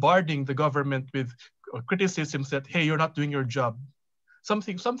are bombarding the government with criticisms that, hey, you're not doing your job.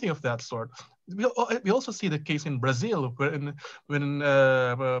 Something of that sort. we also see the case in Brazil when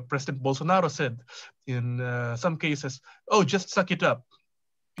President Bolsonaro said in some cases, "Oh, just suck it up.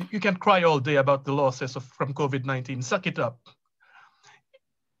 You can't cry all day about the losses from COVID-19. Suck it up."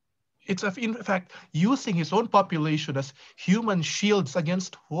 It's in fact using his own population as human shields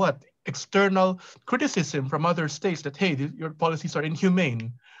against what? External criticism from other states that, hey, your policies are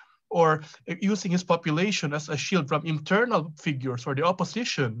inhumane. Or using his population as a shield from internal figures or the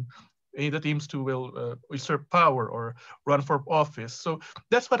opposition that aims to usurp power or run for office. So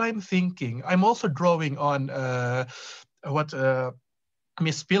that's what I'm thinking. I'm also drawing on what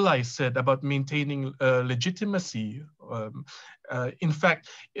Ms. Pillai said about maintaining legitimacy. In fact,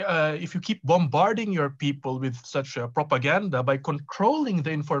 if you keep bombarding your people with such propaganda by controlling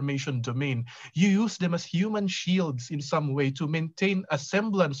the information domain, you use them as human shields in some way to maintain a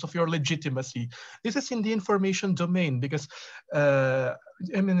semblance of your legitimacy. This is in the information domain because I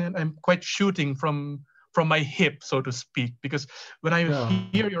mean, I'm quite shooting from my hip, so to speak, because when I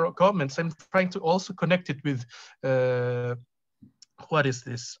hear your comments, I'm trying to also connect it with what is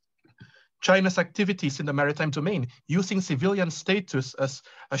this? China's activities in the maritime domain, using civilian status as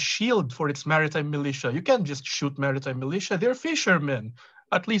a shield for its maritime militia. You can't just shoot maritime militia. They're fishermen,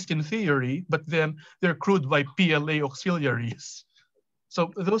 at least in theory, but then they're crewed by PLA auxiliaries.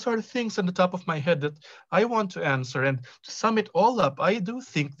 So those are the things on the top of my head that I want to answer. And to sum it all up, I do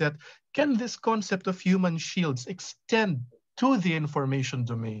think that, can this concept of human shields extend to the information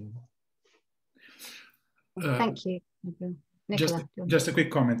domain? Thank you. Nicola, just a quick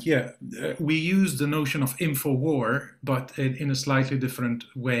comment. Yeah, we use the notion of info-war, but in a slightly different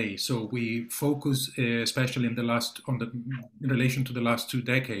way. So we focus, especially in relation to the last 2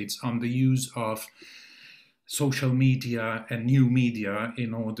 decades, on the use of social media and new media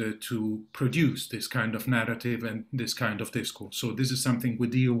in order to produce this kind of narrative and this kind of discourse. So this is something we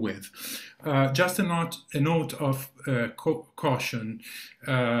deal with. Just a note of caution.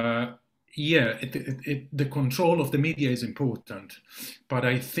 Yeah, the control of the media is important, but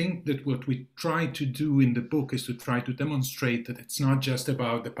I think that what we try to do in the book is to try to demonstrate that it's not just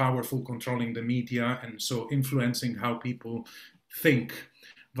about the powerful controlling the media and so influencing how people think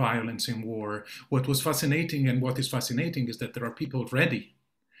violence in war. What was fascinating and what is fascinating is that there are people ready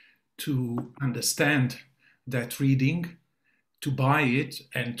to understand that reading, to buy it,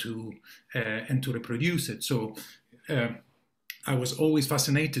 and to reproduce it. So I was always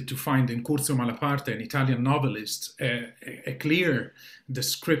fascinated to find in Curzio Malaparte, an Italian novelist, a clear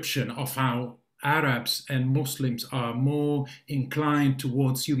description of how Arabs and Muslims are more inclined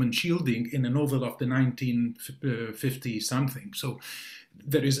towards human shielding in a novel of the 1950 something. So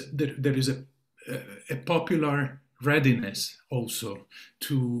there is a popular readiness also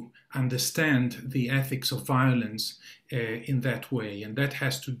to understand the ethics of violence in that way, and that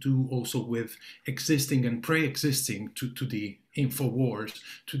has to do also with existing and pre-existing to the InfoWars,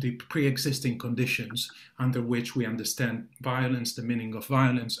 to the pre-existing conditions under which we understand violence, the meaning of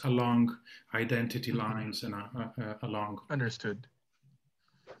violence along identity lines and along. Understood.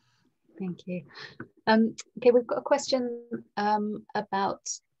 Thank you. Okay, we've got a question about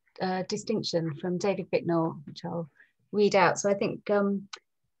distinction from David Bicknell, which I'll read out. So I think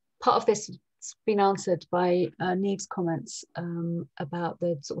part of this has been answered by Neve's comments about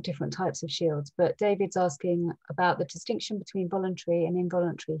the sort of different types of shields, but David's asking about the distinction between voluntary and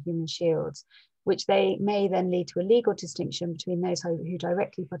involuntary human shields, which they may then lead to a legal distinction between those who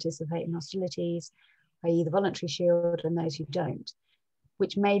directly participate in hostilities, i.e. the voluntary shield, and those who don't,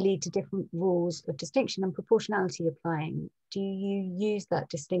 which may lead to different rules of distinction and proportionality applying. Do you use that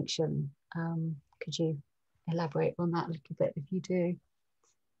distinction? Could you elaborate on that a little bit if you do?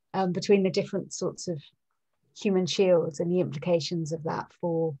 Between the different sorts of human shields and the implications of that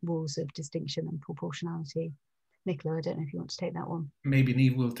for rules of distinction and proportionality. Nicola, I don't know if you want to take that one. Maybe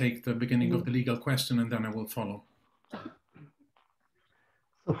Neve will take the beginning of the legal question and then I will follow.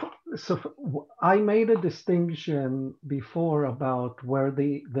 So I made a distinction before about where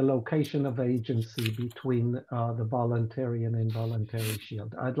the location of agency between the voluntary and involuntary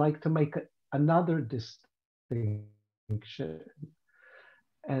shield. I'd like to make another distinction,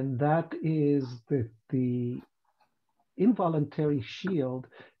 and that is that the involuntary shield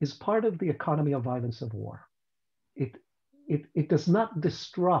is part of the economy of violence of war. It does not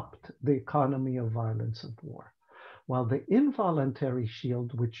disrupt the economy of violence of war. While the involuntary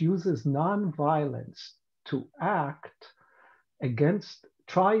shield, which uses non-violence to act against,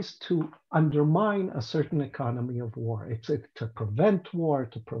 tries to undermine a certain economy of war. It's to prevent war,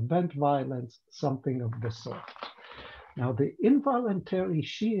 to prevent violence, something of the sort. Now, the involuntary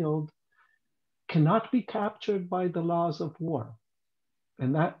shield cannot be captured by the laws of war.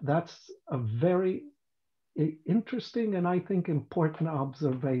 And that's a very interesting and I think important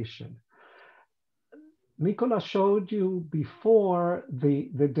observation. Nicola showed you before the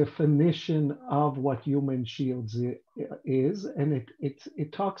definition of what human shields is, and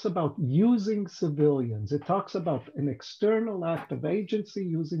it talks about using civilians. It talks about an external act of agency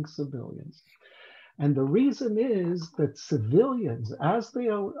using civilians. And the reason is that civilians, as they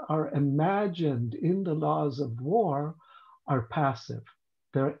are imagined in the laws of war, are passive.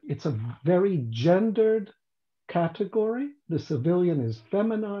 It's a very gendered category. The civilian is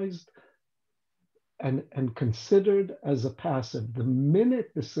feminized and considered as a passive. The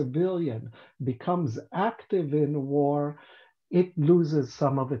minute the civilian becomes active in war, it loses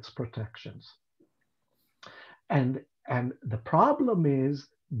some of its protections. And the problem is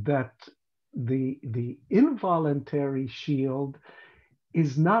that the involuntary shield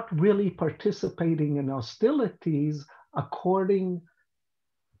is not really participating in hostilities according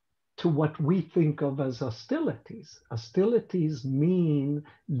to what we think of as hostilities. Hostilities mean,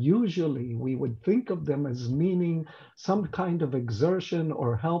 usually we would think of them as meaning some kind of exertion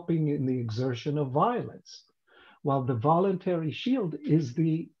or helping in the exertion of violence, while the voluntary shield is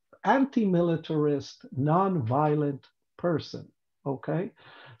the anti-militarist, non-violent person, okay?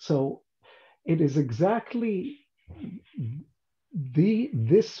 So it is exactly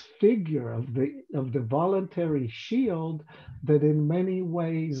this figure of the voluntary shield that in many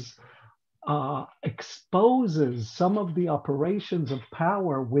ways exposes some of the operations of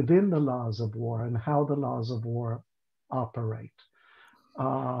power within the laws of war and how the laws of war operate.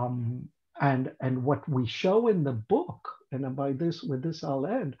 And what we show in the book, and with this I'll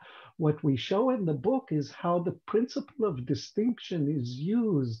end, what we show in the book is how the principle of distinction is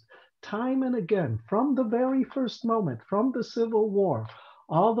used time and again, from the very first moment, from the Civil War,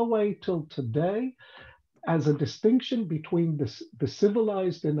 all the way till today, as a distinction between the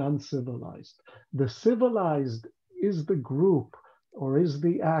civilized and uncivilized. The civilized is the group or is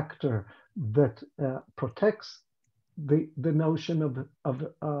the actor that protects the notion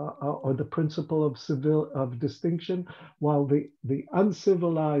or the principle of distinction, while the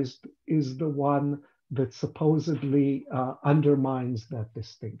uncivilized is the one that supposedly undermines that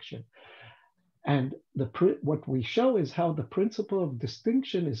distinction. And what we show is how the principle of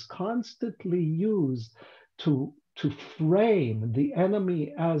distinction is constantly used to frame the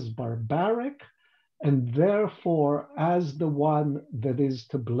enemy as barbaric and therefore as the one that is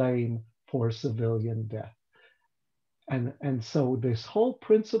to blame for civilian death. And so this whole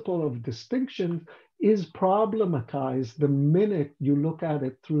principle of distinction is problematized the minute you look at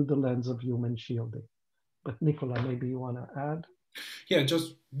it through the lens of human shielding. But Nicola, maybe you want to add? Yeah,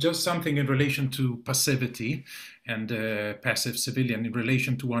 just something in relation to passivity and passive civilian in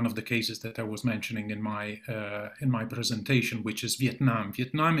relation to one of the cases that I was mentioning in my presentation, which is Vietnam.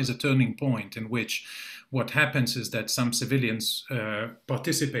 Vietnam is a turning point in which what happens is that some civilians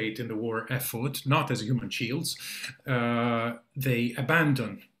participate in the war effort, not as human shields. They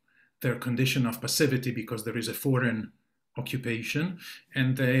abandon their condition of passivity because there is a foreign occupation,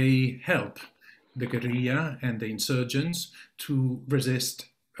 and they help the guerrilla and the insurgents to resist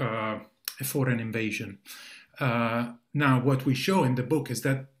a foreign invasion. Now, what we show in the book is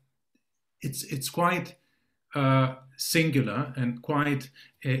that it's quite singular and quite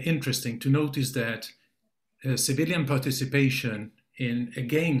interesting to notice that civilian participation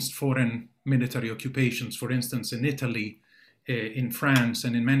against foreign military occupations, for instance, in Italy, in France,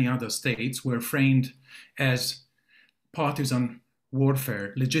 and in many other states, were framed as partisan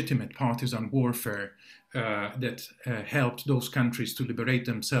warfare, legitimate partisan warfare that helped those countries to liberate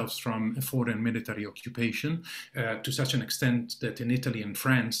themselves from a foreign military occupation, to such an extent that in Italy and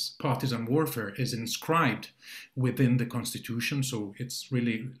France, partisan warfare is inscribed within the constitution. So it's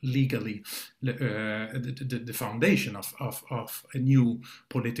really legally the foundation of a new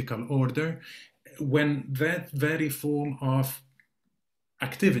political order. When that very form of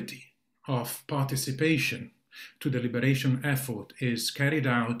activity, of participation to the liberation effort is carried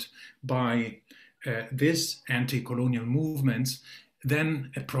out by this anti-colonial movements,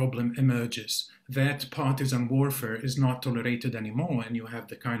 then a problem emerges. That partisan warfare is not tolerated anymore, and you have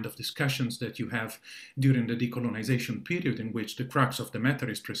the kind of discussions that you have during the decolonization period, in which the crux of the matter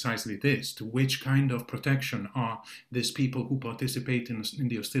is precisely this: to which kind of protection are these people who participate in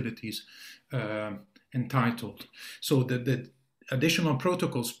the hostilities entitled? So the additional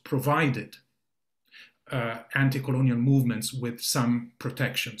protocols provided anti-colonial movements with some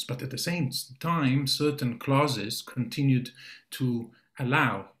protections, but at the same time, certain clauses continued to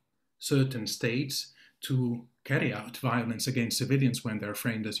allow certain states to carry out violence against civilians when they're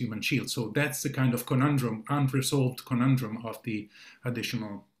framed as human shields. So that's the kind of conundrum, unresolved conundrum of the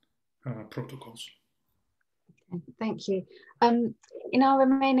additional protocols. Thank you. In our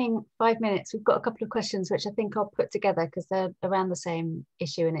remaining 5 minutes, we've got a couple of questions which I think I'll put together because they're around the same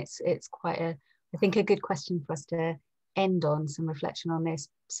issue, and it's quite I think a good question for us to end on some reflection on this.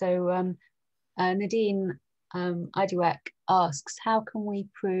 So Nadine Idiwak asks, how can we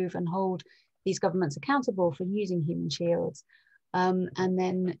prove and hold these governments accountable for using human shields? And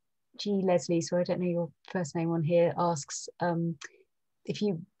then G. Leslie, so I don't know your first name on here, asks if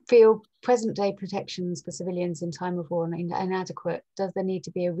you feel present-day protections for civilians in time of war are inadequate, does there need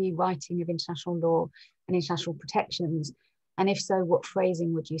to be a rewriting of international law and international protections? And if so, what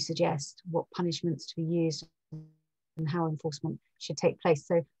phrasing would you suggest? What punishments to be used and how enforcement should take place?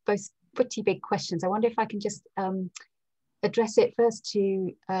 So both pretty big questions. I wonder if I can just address it first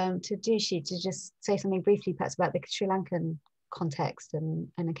to Dushi, to just say something briefly perhaps about the Sri Lankan context and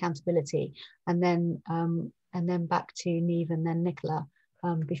accountability, and then back to Neve and then Nicola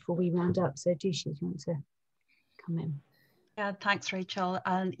before we round up. So Dushi, do you want to come in? Yeah, thanks, Rachel.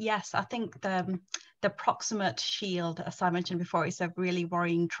 And yes, I think the proximate shield, as I mentioned before, is a really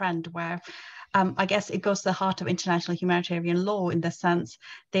worrying trend where I guess it goes to the heart of international humanitarian law in the sense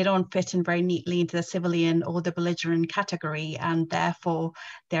they don't fit in very neatly into the civilian or the belligerent category, and therefore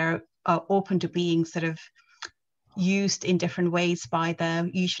they're open to being sort of used in different ways by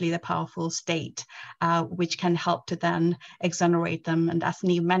usually the powerful state, which can help to then exonerate them. And as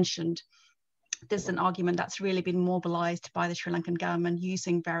Neve mentioned, this is an argument that's really been mobilized by the Sri Lankan government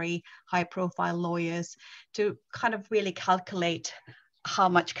using very high profile lawyers to kind of really calculate how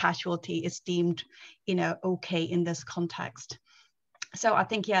much casualty is deemed, okay in this context. So I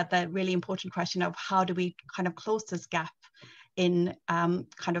think, yeah, the really important question of how do we kind of close this gap in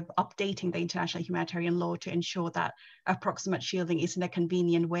kind of updating the international humanitarian law to ensure that approximate shielding isn't a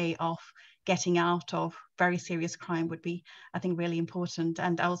convenient way of getting out of very serious crime would be, I think, really important.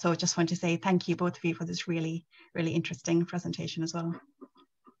 And I also just want to say thank you, both of you, for this really, really interesting presentation as well.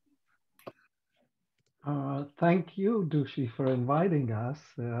 Thank you, Dushi, for inviting us.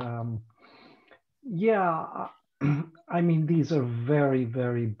 Yeah, I mean, these are very,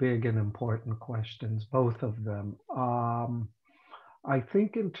 very big and important questions, both of them. I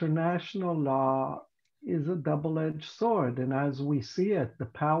think international law is a double-edged sword, and as we see it, the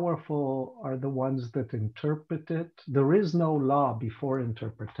powerful are the ones that interpret it. There is no law before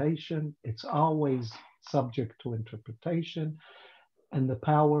interpretation. It's always subject to interpretation, and the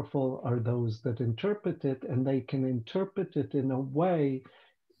powerful are those that interpret it, and they can interpret it in a way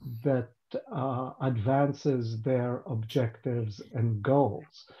that advances their objectives and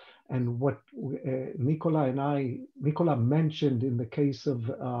goals. And what Nicola mentioned in the case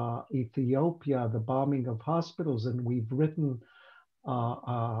of Ethiopia, the bombing of hospitals, and we've written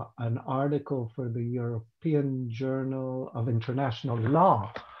an article for the European Journal of International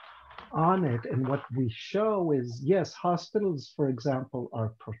Law on it. And what we show is, yes, hospitals, for example,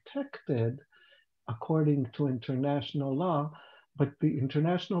 are protected according to international law, but the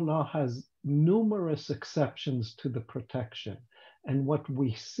international law has numerous exceptions to the protection. And what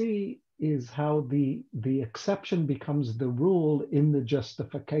we see is how the exception becomes the rule in the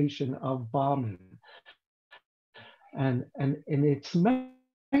justification of bombing. And it's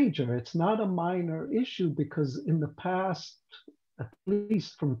major, it's not a minor issue, because in the past, at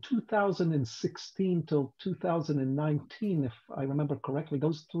least from 2016 till 2019, if I remember correctly,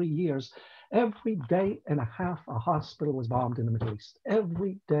 those 3 years, every day and a half, a hospital was bombed in the Middle East,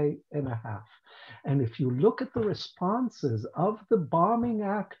 every day and a half. And if you look at the responses of the bombing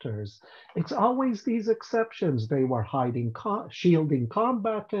actors, it's always these exceptions. They were shielding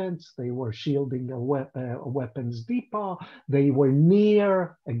combatants, they were shielding a weapons depot, they were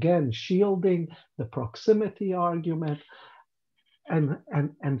near, again, shielding, the proximity argument.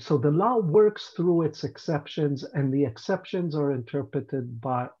 And so the law works through its exceptions, and the exceptions are interpreted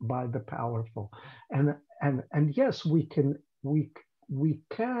by the powerful. And yes, we can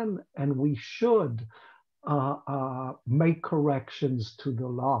and we should make corrections to the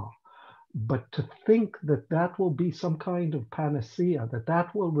law, but to think that that will be some kind of panacea,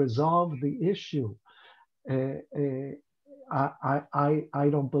 that will resolve the issue, I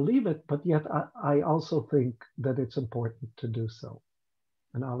don't believe it, but yet I also think that it's important to do so.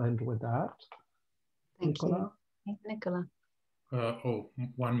 And I'll end with that. Thank you. Nicola.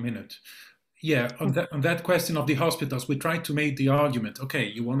 1 minute. Yeah, on that question of the hospitals, we tried to make the argument, okay,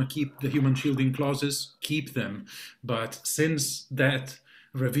 you want to keep the human shielding clauses, keep them. But since that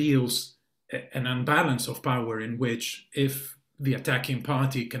reveals an unbalance of power in which if the attacking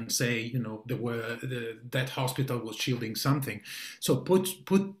party can say, you know, that hospital was shielding something. So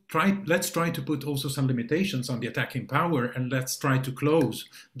let's try to put also some limitations on the attacking power, and let's try to close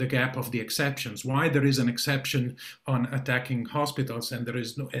the gap of the exceptions. Why there is an exception on attacking hospitals and there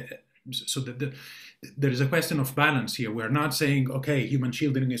is no, so that there is a question of balance here. We're not saying, okay, human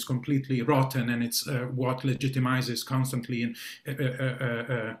shielding is completely rotten and it's what legitimizes constantly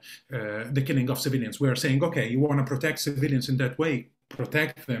the killing of civilians. We're saying, okay, you want to protect civilians in that way,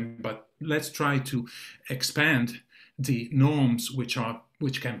 protect them, but let's try to expand the norms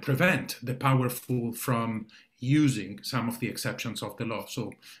which can prevent the powerful from using some of the exceptions of the law.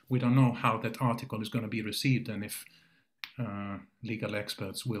 So we don't know how that article is going to be received and if legal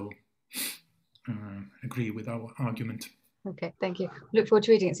experts will agree with our argument. Okay, thank you. Look forward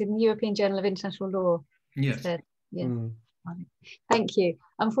to reading it. It's in the European Journal of International Law. Yes. Yes. Thank you.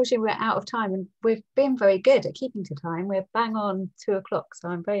 Unfortunately, we're out of time, and we've been very good at keeping to time. We're bang on 2 o'clock, so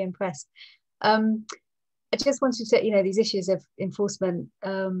I'm very impressed. I just wanted to, you know, these issues of enforcement,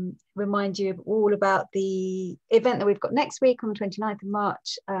 remind you all about the event that we've got next week on the 29th of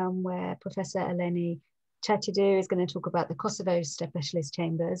March, where Professor Eleni Chachidou is going to talk about the Kosovo specialist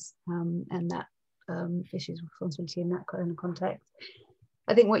chambers and that issues of responsibility in that kind of context.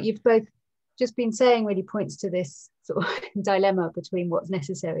 I think what you've both just been saying really points to this sort of dilemma between what's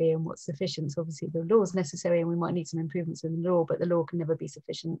necessary and what's sufficient. So obviously the law is necessary and we might need some improvements in the law, but the law can never be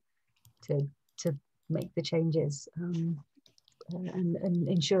sufficient to make the changes and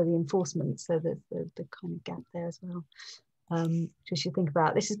ensure the enforcement. So there's the kind of gap there as well, which we should think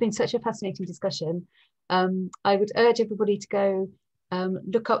about. This has been such a fascinating discussion. I would urge everybody to go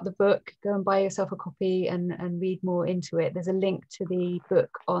look up the book, go and buy yourself a copy and read more into it. There's a link to the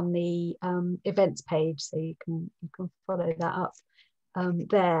book on the events page, so you can follow that up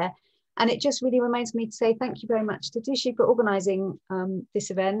there. And it just really reminds me to say thank you very much to Dushi for organising this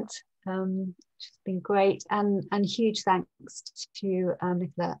event. It's been great, and huge thanks to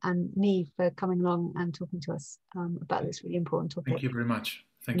Nicola and Neve for coming along and talking to us about this really important topic. Thank you very much.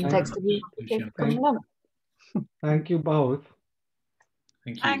 Thank you. Thanks to you for coming along. Thank you both.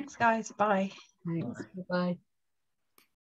 Thank you. Thanks, guys. Bye. Thanks. Bye.